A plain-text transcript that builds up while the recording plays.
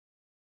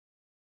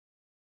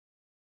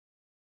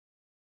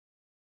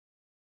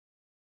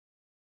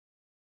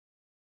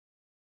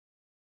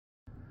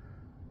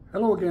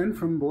Hello again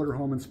from Border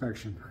Home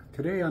Inspection.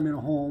 Today I'm in a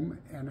home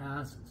and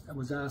I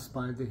was asked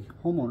by the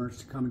homeowners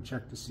to come and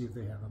check to see if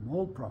they have a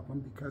mold problem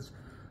because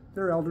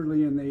they're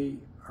elderly and they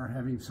are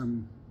having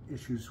some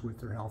issues with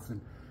their health, and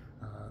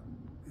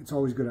it's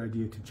always a good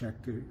idea to check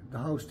the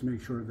house to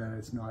make sure that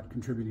it's not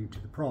contributing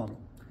to the problem.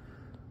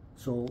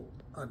 So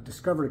I've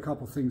discovered a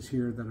couple things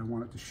here that I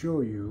wanted to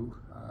show you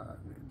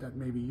that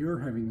maybe you're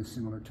having a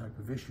similar type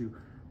of issue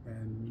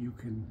and you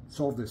can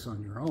solve this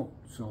on your own.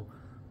 So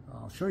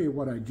I'll show you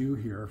what I do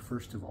here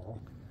first of all.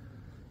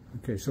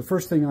 Okay, so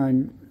first thing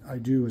I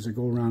do is I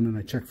go around and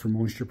I check for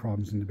moisture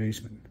problems in the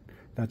basement.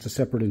 That's a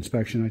separate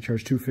inspection. I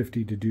charge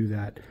 $250 to do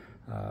that.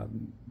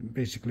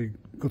 Basically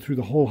go through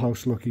the whole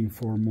house looking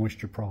for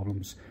moisture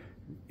problems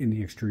in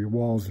the exterior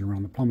walls and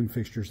around the plumbing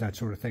fixtures, that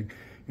sort of thing.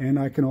 And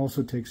I can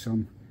also take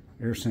some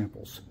air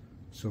samples.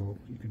 So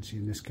you can see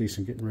in this case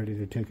I'm getting ready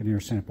to take an air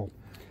sample.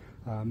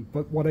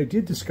 But what I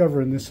did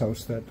discover in this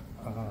house that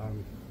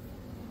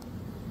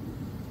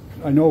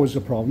I know is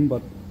a problem,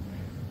 but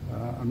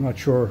I'm not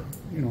sure,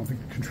 if it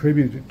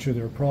contributed to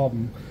their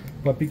problem.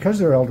 But because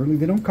they're elderly,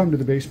 they don't come to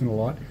the basement a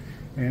lot,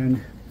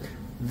 and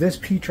this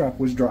P-trap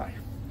was dry.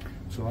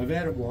 So I've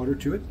added water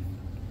to it,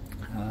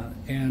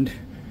 and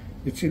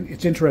it's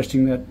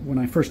interesting that when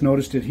I first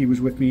noticed it, he was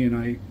with me and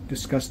I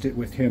discussed it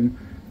with him,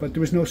 but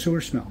there was no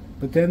sewer smell.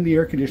 But then the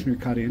air conditioner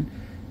cut in,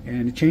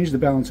 and it changed the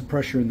balance of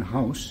pressure in the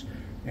house,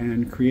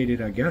 and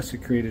created,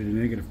 it created a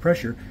negative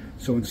pressure.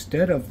 So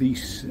instead of the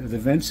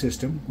vent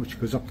system, which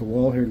goes up the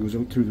wall here and goes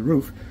out through the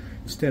roof,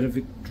 instead of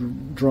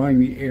it drawing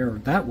the air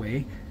that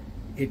way,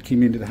 it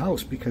came into the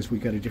house because we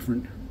got a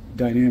different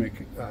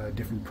dynamic,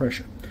 different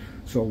pressure.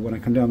 So when I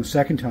come down the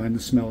second time,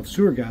 the smell of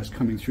sewer gas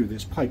coming through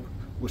this pipe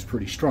was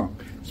pretty strong.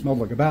 It smelled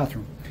like a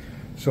bathroom.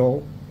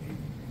 So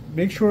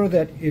make sure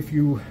that if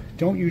you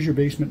don't use your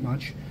basement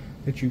much,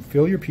 that you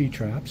fill your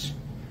P-traps,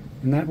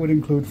 and that would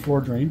include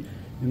floor drain.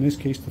 In this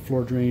case, the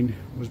floor drain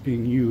was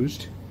being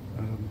used,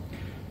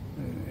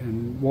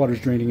 and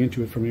water's draining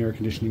into it from air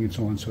conditioning and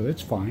so on, so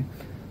that's fine.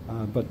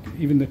 But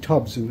even the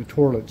tubs and the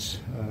toilets,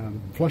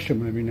 flush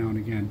them every now and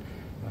again.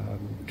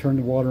 Turn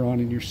the water on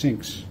in your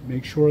sinks.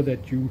 Make sure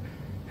that you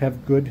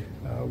have good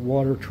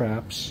water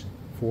traps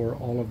for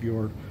all of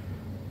your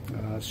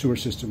sewer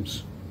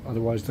systems.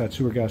 Otherwise, that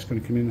sewer gas is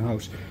going to come in the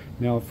house.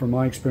 Now, from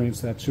my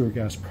experience, that sewer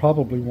gas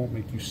probably won't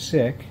make you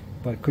sick,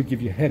 but it could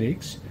give you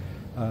headaches.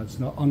 It's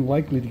not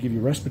unlikely to give you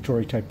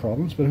respiratory type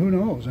problems, but who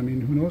knows? I mean,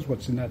 who knows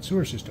what's in that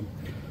sewer system?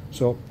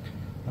 So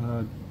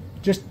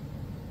just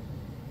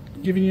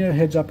giving you a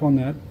heads up on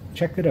that.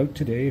 Check it out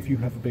today if you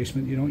have a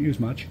basement you don't use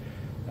much.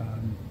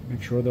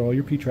 Make sure that all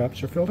your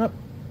P-traps are filled up.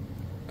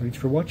 Thanks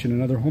for watching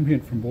another home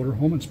hint from Border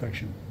Home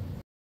Inspection.